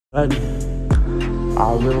I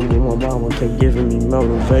remember my mama kept giving me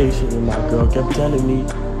motivation, and my girl kept telling me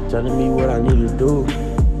what I need to do.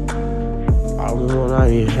 I remember when I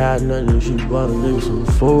ain't had nothing, she bought a nigga some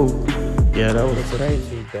food. Yeah, that was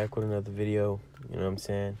crazy. Back with another video, you know what I'm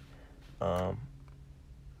saying?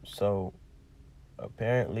 So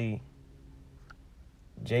apparently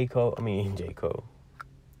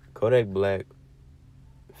Kodak Black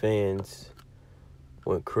fans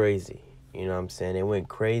went crazy. You know what I'm saying? They went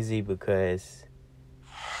crazy because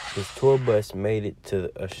his tour bus made it to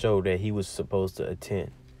a show that he was supposed to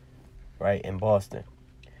attend, right, in Boston.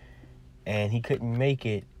 And he couldn't make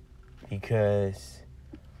it because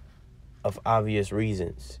of obvious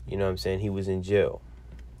reasons. You know what I'm saying? He was in jail,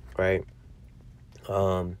 right?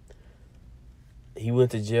 He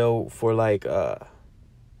went to jail for like, I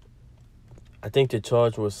think the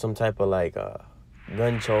charge was some type of like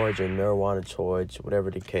gun charge or marijuana charge, whatever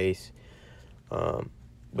the case.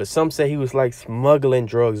 But some say he was like smuggling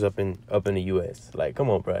drugs up in the U.S. Like, come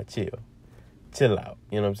on, bro, chill out.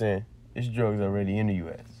 You know what I'm saying? This drugs already in the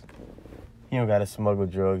U.S. You don't gotta smuggle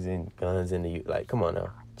drugs and guns in the U.S. Like, come on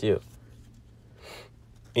now, chill.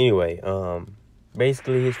 Anyway,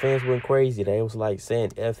 basically his fans went crazy. They was like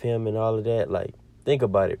saying F him and all of that. Like, think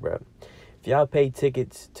about it, bro. If y'all paid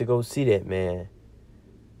tickets to go see that man,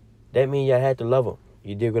 that mean y'all had to love him.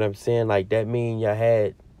 You dig what I'm saying? Like, that mean y'all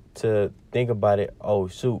had to think about it. Oh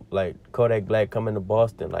shoot, like Kodak Black coming to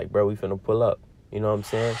Boston, like, bro, we finna pull up. You know what I'm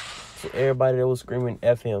saying? So everybody that was screaming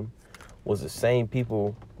F him was the same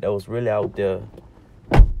people that was really out there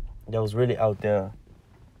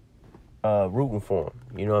rooting for him.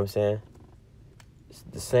 You know what I'm saying? It's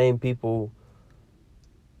the same people.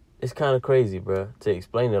 It's kind of crazy, bro, to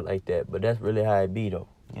explain it like that, but that's really how it be, though.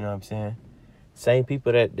 You know what I'm saying? Same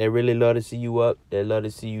people that really love to see you up, that love to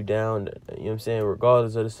see you down, you know what I'm saying?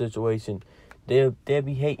 Regardless of the situation, they'll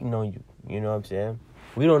be hating on you, you know what I'm saying?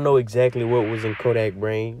 We don't know exactly what was in Kodak's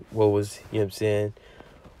brain, what was, you know what I'm saying,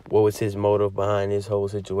 what was his motive behind this whole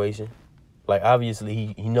situation. Like,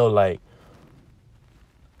 obviously, he know, like,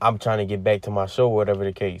 I'm trying to get back to my show, whatever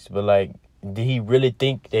the case. But, like, did he really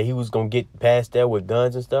think that he was going to get past that with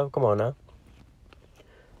guns and stuff? Come on now.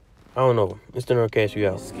 I don't know. It's Denirokash, you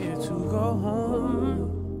out. Scared to go home,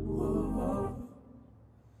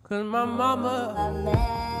 'cause my mama.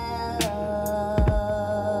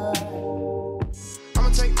 I'ma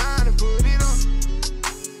take mine and put it on.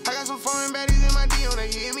 I got some foreign baddies in my DM, they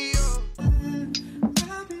hit me up.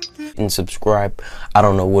 And subscribe. I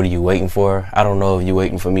don't know, what are you waiting for? I don't know if you're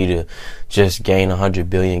waiting for me to just gain 100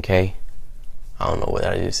 billion K. I don't know what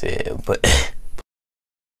I just said, but